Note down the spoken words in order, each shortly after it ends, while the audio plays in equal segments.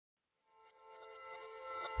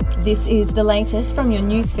This is the latest from your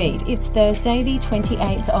newsfeed. It's Thursday, the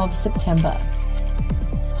 28th of September.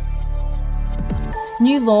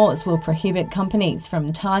 New laws will prohibit companies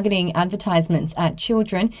from targeting advertisements at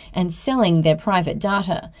children and selling their private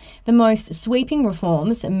data. The most sweeping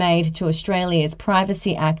reforms made to Australia's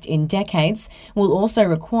Privacy Act in decades will also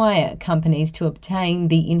require companies to obtain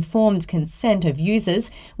the informed consent of users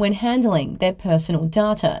when handling their personal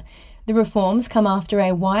data. The reforms come after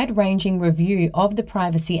a wide-ranging review of the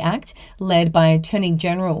Privacy Act led by Attorney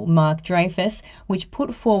General Mark Dreyfus, which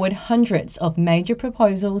put forward hundreds of major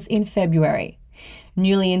proposals in February.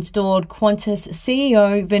 Newly installed Qantas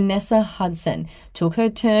CEO Vanessa Hudson took her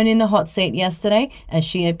turn in the hot seat yesterday as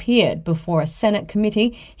she appeared before a Senate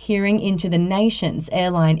committee hearing into the nation's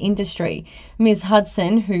airline industry. Ms.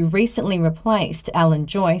 Hudson, who recently replaced Alan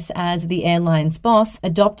Joyce as the airline's boss,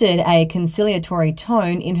 adopted a conciliatory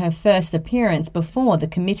tone in her first appearance before the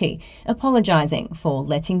committee, apologising for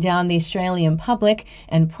letting down the Australian public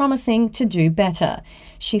and promising to do better.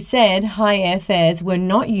 She said high airfares were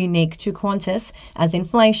not unique to Qantas, as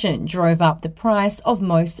inflation drove up the price of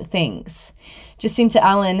most things. Jacinta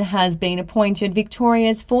Allen has been appointed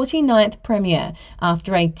Victoria's 49th Premier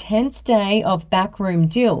after a tense day of backroom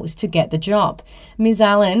deals to get the job. Ms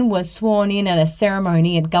Allen was sworn in at a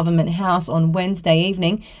ceremony at Government House on Wednesday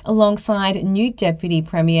evening alongside new Deputy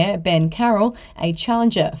Premier Ben Carroll, a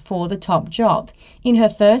challenger for the top job. In her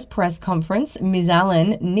first press conference, Ms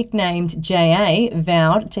Allen, nicknamed JA,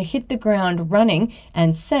 vowed to hit the ground running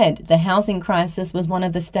and said the housing crisis was one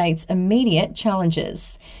of the state's immediate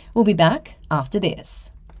challenges. We'll be back after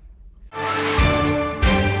this.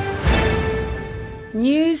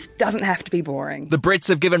 News doesn't have to be boring. The Brits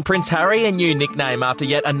have given Prince Harry a new nickname after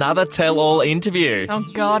yet another tell-all interview. Oh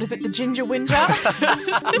God, is it the Ginger Whinger?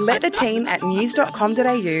 Let the team at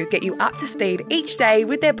news.com.au get you up to speed each day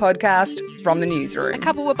with their podcast, From the Newsroom. A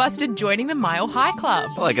couple were busted joining the Mile High Club.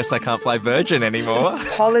 Well, I guess they can't fly Virgin anymore.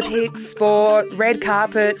 Politics, sport, red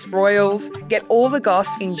carpets, royals. Get all the goss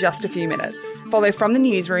in just a few minutes. Follow From the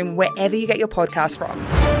Newsroom wherever you get your podcast from.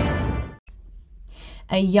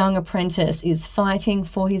 A young apprentice is fighting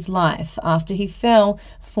for his life after he fell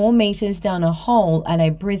 4 metres down a hole at a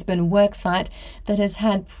Brisbane worksite that has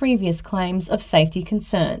had previous claims of safety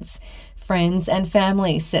concerns. Friends and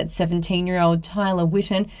family said 17-year-old Tyler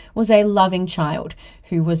Witten was a loving child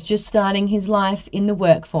who was just starting his life in the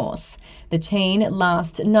workforce. The teen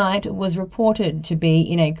last night was reported to be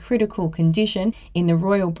in a critical condition in the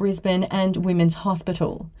Royal Brisbane and Women's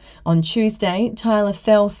Hospital. On Tuesday, Tyler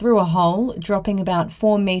fell through a hole, dropping about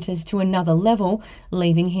 4 metres to another level,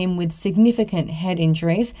 leaving him with significant head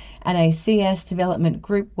injuries at a CS Development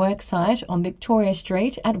Group worksite on Victoria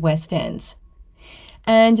Street at West End.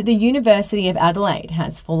 And the University of Adelaide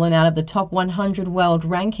has fallen out of the top 100 world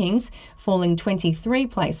rankings, falling 23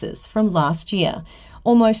 places from last year.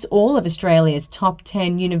 Almost all of Australia's top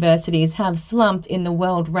 10 universities have slumped in the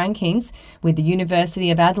world rankings, with the University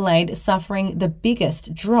of Adelaide suffering the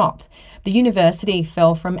biggest drop. The university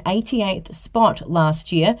fell from 88th spot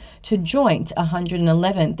last year to joint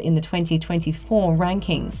 111th in the 2024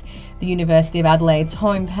 rankings. The University of Adelaide's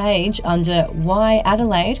homepage under Why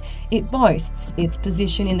Adelaide, it boasts its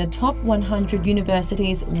position in the top 100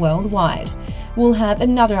 universities worldwide. We'll have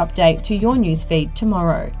another update to your newsfeed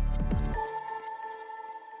tomorrow.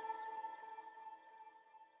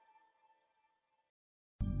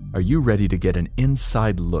 Are you ready to get an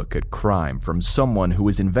inside look at crime from someone who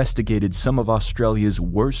has investigated some of Australia's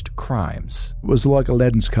worst crimes? It was like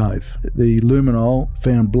Aladdin's Cave. The luminol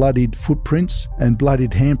found bloodied footprints and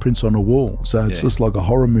bloodied handprints on a wall, so it's just like a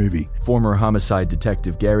horror movie. Former homicide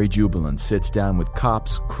detective Gary Jubilant sits down with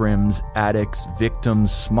cops, crims, addicts,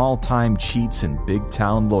 victims, small-time cheats, and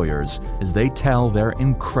big-town lawyers as they tell their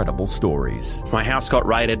incredible stories. My house got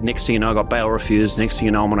raided. Next thing you know, I got bail refused. Next thing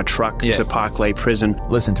you know, I'm on a truck to Parklea Prison.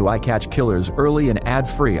 Listen to I Catch Killers early and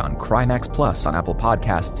ad-free on Crimex Plus on Apple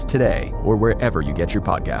Podcasts today or wherever you get your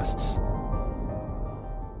podcasts.